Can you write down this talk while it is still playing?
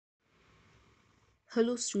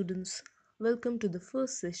Hello, students. Welcome to the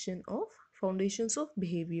first session of Foundations of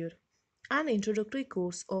Behavior, an introductory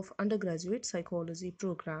course of undergraduate psychology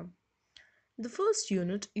program. The first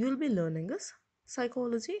unit you'll be learning is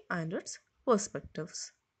psychology and its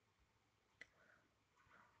perspectives.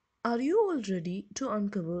 Are you all ready to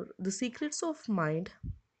uncover the secrets of mind?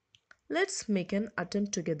 Let's make an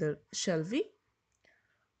attempt together, shall we?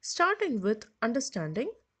 Starting with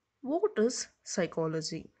understanding what is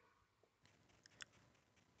psychology.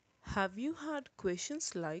 Have you had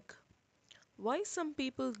questions like why some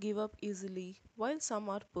people give up easily while some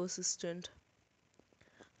are persistent?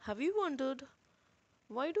 Have you wondered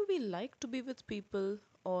why do we like to be with people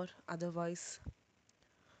or otherwise?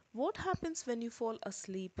 What happens when you fall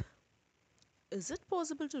asleep? Is it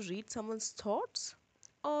possible to read someone's thoughts?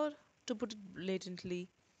 Or, to put it blatantly,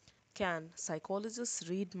 can psychologists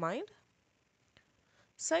read mind?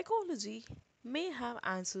 Psychology may have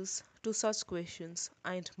answers to such questions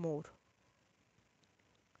and more.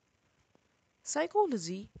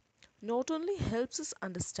 Psychology not only helps us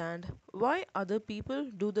understand why other people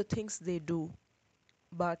do the things they do,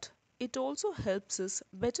 but it also helps us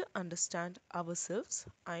better understand ourselves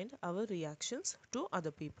and our reactions to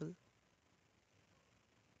other people.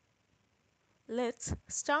 Let's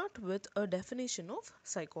start with a definition of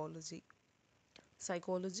psychology.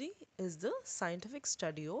 Psychology is the scientific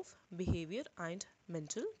study of behavior and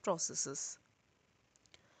mental processes.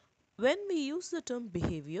 When we use the term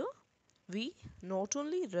behavior, we not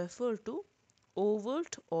only refer to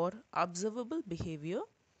overt or observable behavior,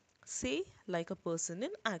 say like a person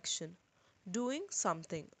in action, doing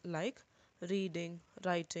something like reading,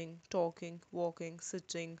 writing, talking, walking,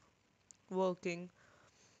 sitting, working,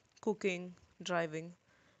 cooking, driving,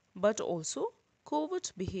 but also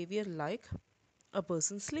covert behavior like a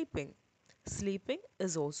person sleeping. Sleeping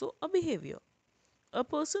is also a behavior. A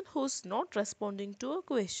person who's not responding to a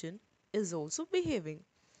question is also behaving.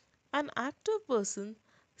 An active person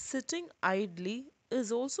sitting idly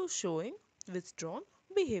is also showing withdrawn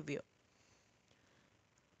behavior.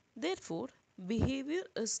 Therefore, behavior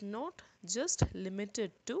is not just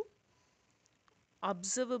limited to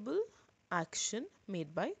observable action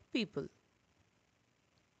made by people.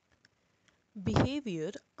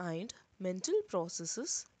 Behavior and mental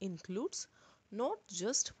processes includes not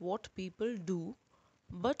just what people do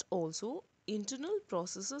but also internal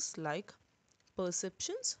processes like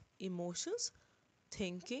perceptions, emotions,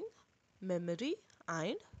 thinking, memory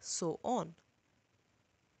and so on.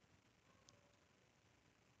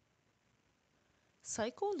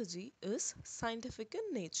 Psychology is scientific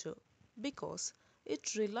in nature because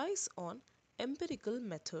it relies on empirical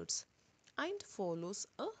methods and follows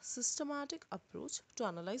a systematic approach to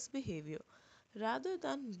analyze behavior rather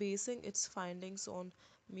than basing its findings on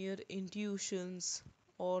mere intuitions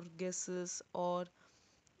or guesses or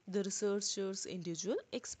the researcher's individual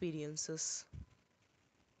experiences.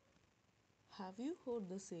 Have you heard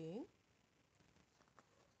the saying,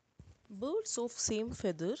 birds of same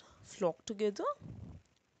feather flock together?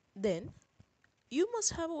 Then you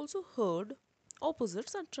must have also heard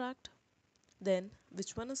opposites attract. Then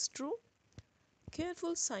which one is true?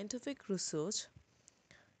 Careful scientific research,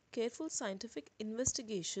 careful scientific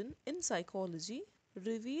investigation in psychology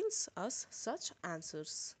reveals us such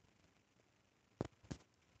answers.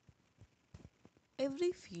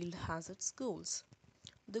 Every field has its goals.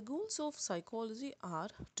 The goals of psychology are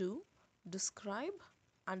to describe,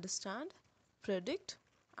 understand, predict,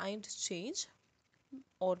 and change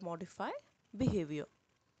or modify behavior.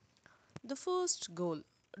 The first goal,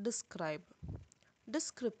 describe.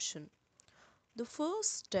 Description. The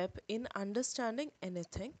first step in understanding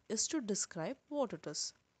anything is to describe what it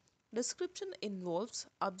is. Description involves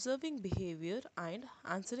observing behavior and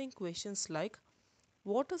answering questions like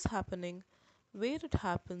what is happening, where it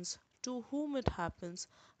happens, to whom it happens,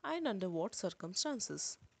 and under what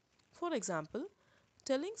circumstances. For example,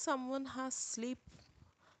 telling someone has sleep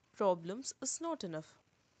problems is not enough.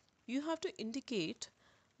 You have to indicate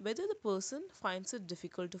whether the person finds it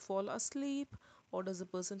difficult to fall asleep or does the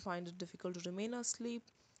person find it difficult to remain asleep.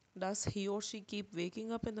 Does he or she keep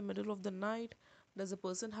waking up in the middle of the night? Does the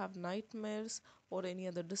person have nightmares or any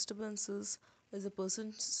other disturbances? Is the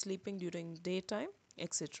person sleeping during daytime,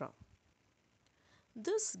 etc.?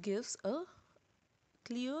 This gives a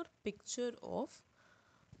clear picture of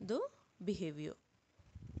the behavior.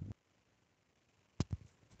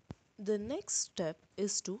 The next step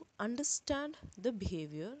is to understand the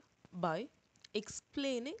behavior by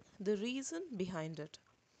explaining the reason behind it.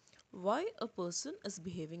 Why a person is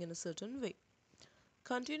behaving in a certain way.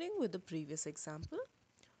 Continuing with the previous example,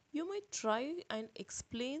 you might try and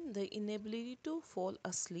explain the inability to fall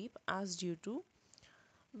asleep as due to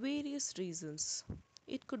Various reasons.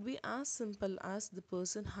 It could be as simple as the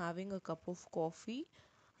person having a cup of coffee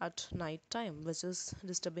at night time, which is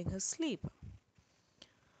disturbing his sleep.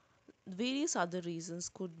 Various other reasons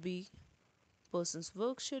could be person's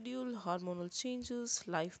work schedule, hormonal changes,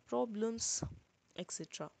 life problems,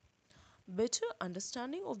 etc. Better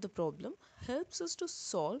understanding of the problem helps us to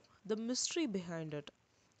solve the mystery behind it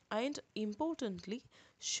and importantly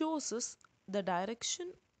shows us the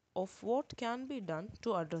direction of what can be done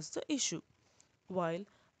to address the issue. While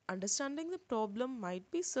understanding the problem might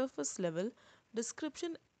be surface level,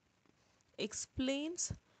 description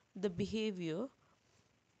explains the behavior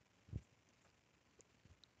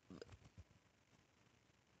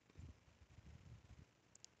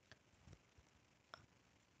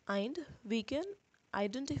and we can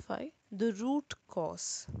identify the root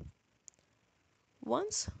cause.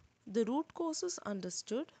 Once the root cause is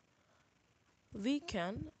understood, we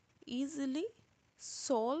can easily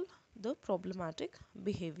solve the problematic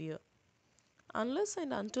behavior. Unless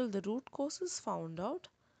and until the root cause is found out,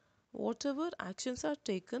 whatever actions are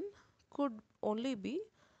taken could only be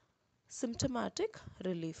symptomatic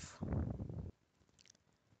relief.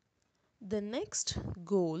 The next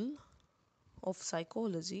goal of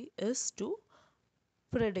psychology is to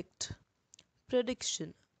predict.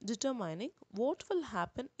 Prediction, determining what will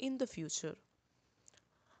happen in the future.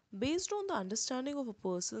 Based on the understanding of a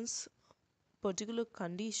person's particular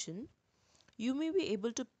condition, you may be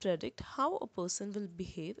able to predict how a person will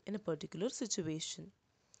behave in a particular situation.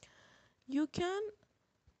 You can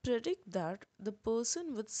predict that the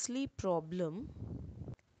person with sleep problem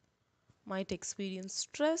might experience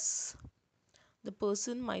stress, the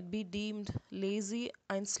person might be deemed lazy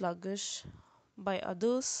and sluggish by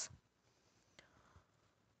others,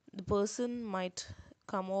 the person might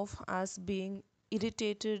come off as being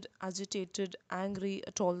irritated, agitated, angry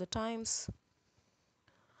at all the times.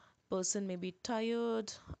 Person may be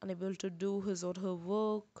tired, unable to do his or her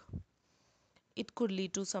work. It could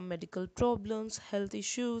lead to some medical problems, health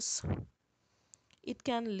issues. It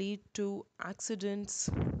can lead to accidents,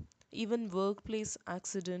 even workplace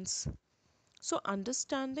accidents. So,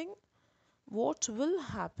 understanding what will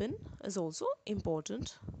happen is also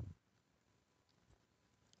important.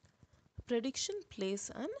 Prediction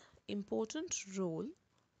plays an important role.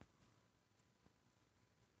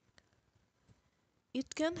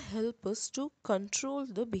 It can help us to control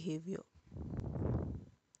the behavior.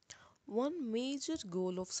 One major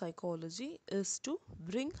goal of psychology is to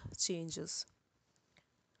bring changes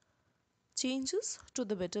to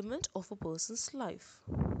the betterment of a person's life.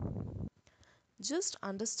 Just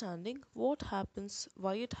understanding what happens,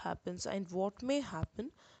 why it happens, and what may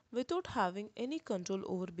happen without having any control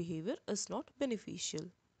over behavior is not beneficial.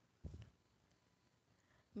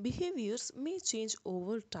 Behaviors may change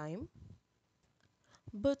over time,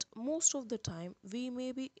 but most of the time we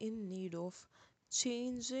may be in need of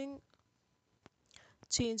changing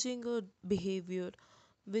changing a behavior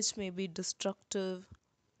which may be destructive,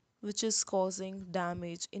 which is causing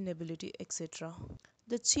damage, inability, etc.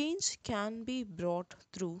 The change can be brought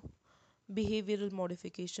through behavioral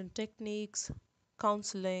modification techniques,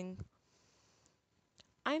 counseling,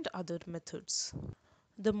 and other methods.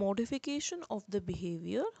 The modification of the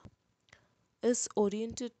behavior is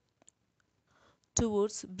oriented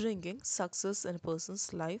towards bringing success in a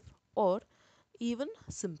person's life or even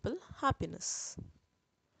simple happiness.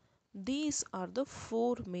 These are the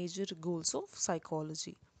four major goals of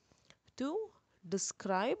psychology: to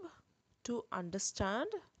describe, to understand,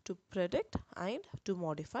 to predict, and to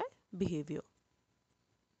modify behavior.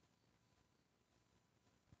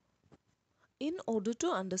 In order to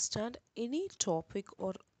understand any topic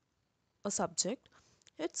or a subject,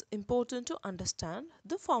 it's important to understand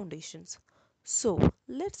the foundations. So,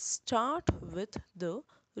 let's start with the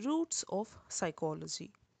roots of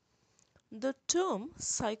psychology. The term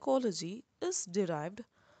psychology is derived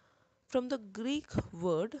from the Greek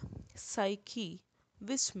word psyche,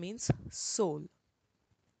 which means soul.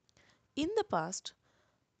 In the past,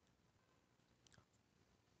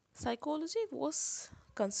 psychology was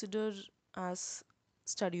considered as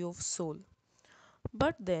study of soul.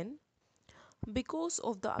 But then, because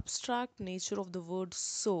of the abstract nature of the word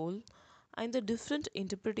soul and the different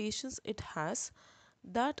interpretations it has,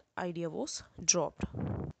 that idea was dropped.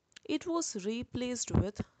 It was replaced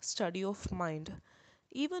with study of mind.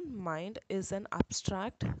 Even mind is an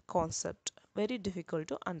abstract concept, very difficult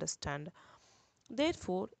to understand.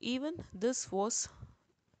 Therefore, even this was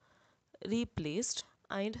replaced,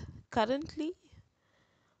 and currently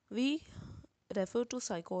we refer to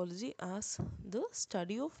psychology as the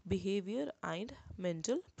study of behavior and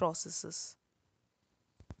mental processes.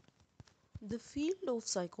 The field of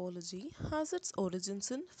psychology has its origins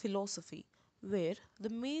in philosophy, where the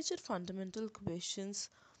major fundamental questions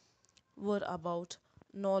were about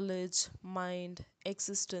knowledge, mind,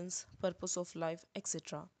 existence, purpose of life,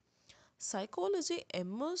 etc. Psychology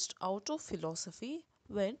emerged out of philosophy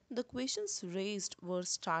when the questions raised were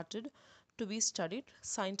started to be studied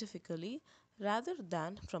scientifically rather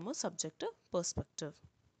than from a subjective perspective.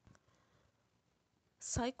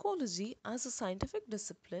 Psychology as a scientific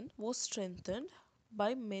discipline was strengthened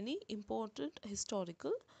by many important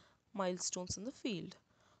historical milestones in the field.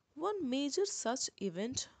 One major such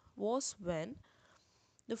event was when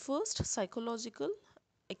the first psychological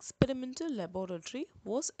experimental laboratory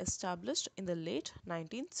was established in the late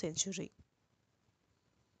 19th century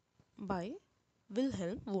by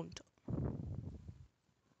Wilhelm Wundt.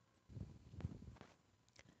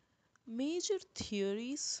 Major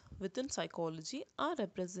theories within psychology are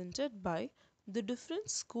represented by the different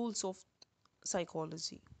schools of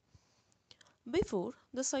psychology. Before,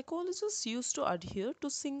 the psychologists used to adhere to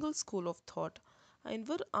single school of thought and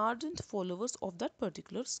were ardent followers of that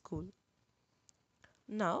particular school.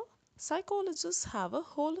 Now, psychologists have a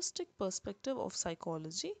holistic perspective of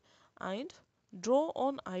psychology and draw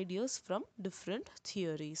on ideas from different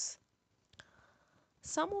theories.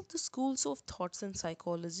 Some of the schools of thoughts in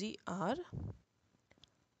psychology are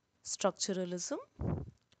structuralism,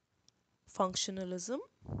 functionalism,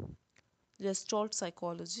 gestalt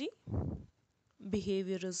psychology,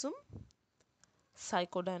 behaviorism,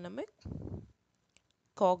 psychodynamic,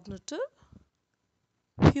 cognitive,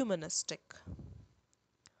 humanistic.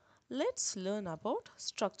 Let's learn about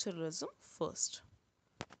structuralism first.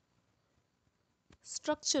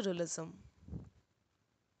 Structuralism.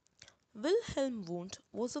 Wilhelm Wundt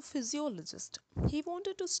was a physiologist. He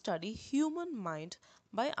wanted to study human mind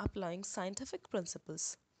by applying scientific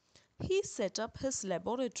principles. He set up his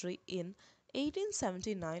laboratory in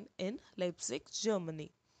 1879 in Leipzig,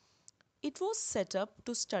 Germany. It was set up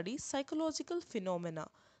to study psychological phenomena,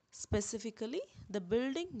 specifically the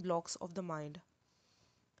building blocks of the mind.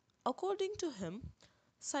 According to him,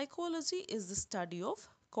 psychology is the study of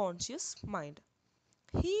conscious mind.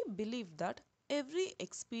 He believed that every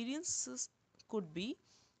experience could be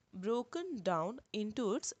broken down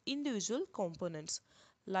into its individual components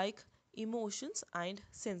like emotions and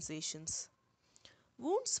sensations.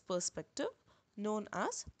 Wundt's perspective, known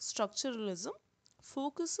as structuralism,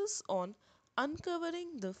 focuses on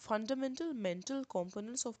uncovering the fundamental mental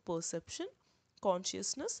components of perception,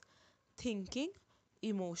 consciousness, thinking,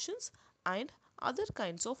 emotions, and other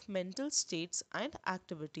kinds of mental states and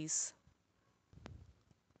activities.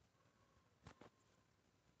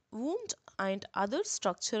 Wundt and other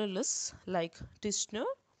structuralists like Tishner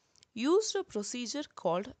used a procedure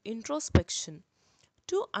called introspection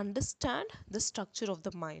to understand the structure of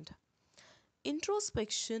the mind.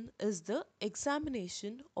 Introspection is the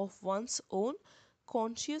examination of one's own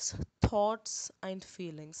conscious thoughts and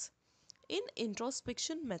feelings. In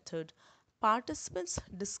introspection method, participants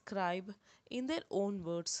describe in their own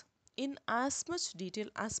words in as much detail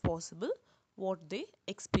as possible what they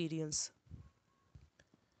experience.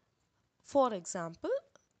 For example,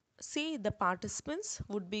 say the participants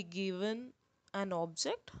would be given an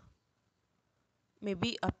object,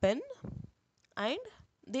 maybe a pen, and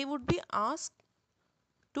they would be asked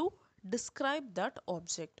to describe that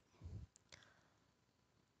object.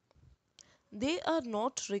 They are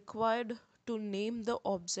not required to name the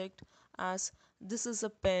object as this is a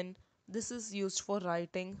pen, this is used for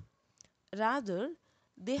writing. Rather,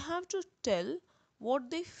 they have to tell what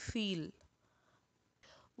they feel,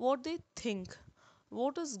 what they think,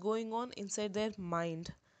 what is going on inside their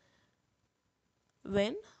mind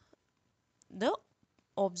when the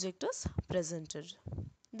object is presented.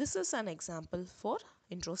 This is an example for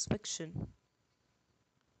introspection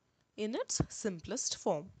in its simplest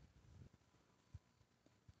form.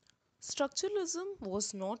 Structuralism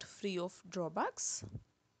was not free of drawbacks.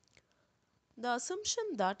 The assumption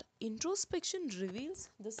that introspection reveals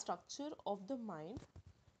the structure of the mind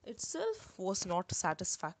itself was not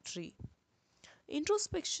satisfactory.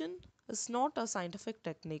 Introspection is not a scientific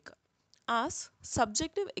technique, as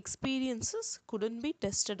subjective experiences couldn't be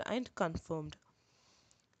tested and confirmed.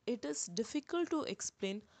 It is difficult to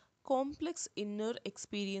explain complex inner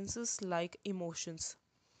experiences like emotions.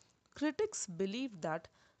 Critics believe that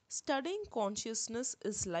studying consciousness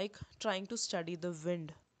is like trying to study the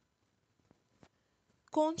wind.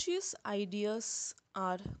 Conscious ideas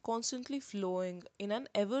are constantly flowing in an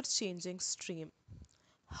ever changing stream.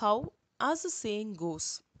 How, as the saying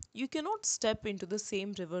goes, you cannot step into the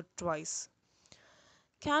same river twice.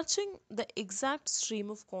 Catching the exact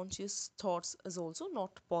stream of conscious thoughts is also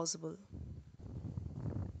not possible.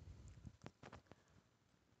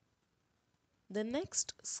 The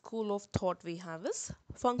next school of thought we have is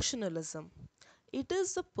functionalism. It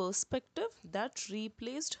is the perspective that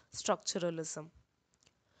replaced structuralism.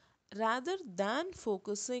 Rather than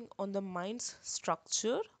focusing on the mind's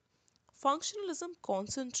structure, functionalism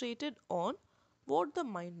concentrated on what the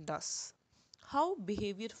mind does, how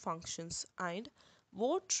behavior functions, and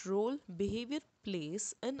what role behavior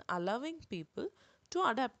plays in allowing people to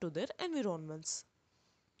adapt to their environments.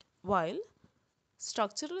 While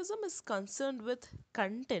structuralism is concerned with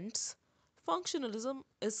contents, functionalism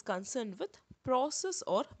is concerned with process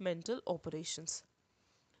or mental operations.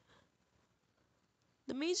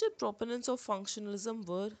 The major proponents of functionalism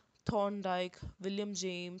were Thorndike, William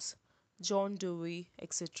James, John Dewey,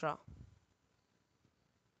 etc.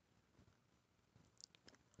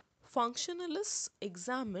 Functionalists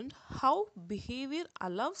examined how behavior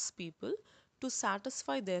allows people to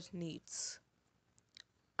satisfy their needs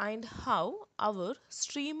and how our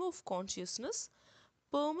stream of consciousness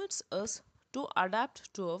permits us to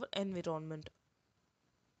adapt to our environment.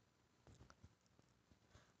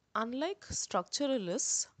 Unlike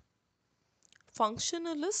structuralists,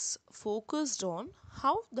 functionalists focused on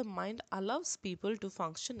how the mind allows people to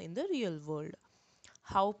function in the real world,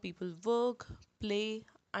 how people work, play,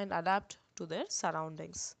 and adapt to their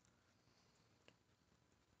surroundings.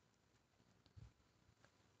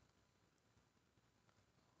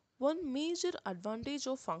 One major advantage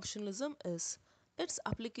of functionalism is its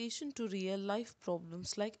application to real life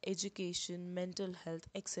problems like education, mental health,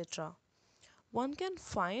 etc. One can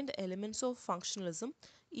find elements of functionalism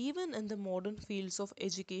even in the modern fields of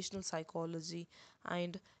educational psychology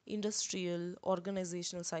and industrial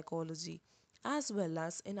organizational psychology, as well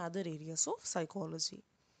as in other areas of psychology.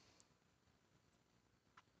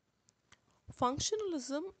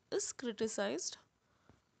 Functionalism is criticized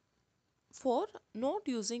for not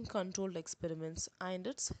using controlled experiments and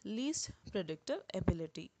its least predictive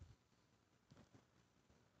ability.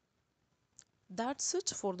 That's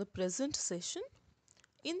it for the present session.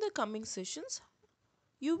 In the coming sessions,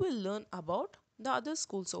 you will learn about the other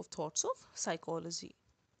schools of thoughts of psychology.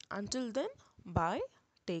 Until then, bye,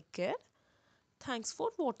 take care, thanks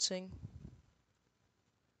for watching.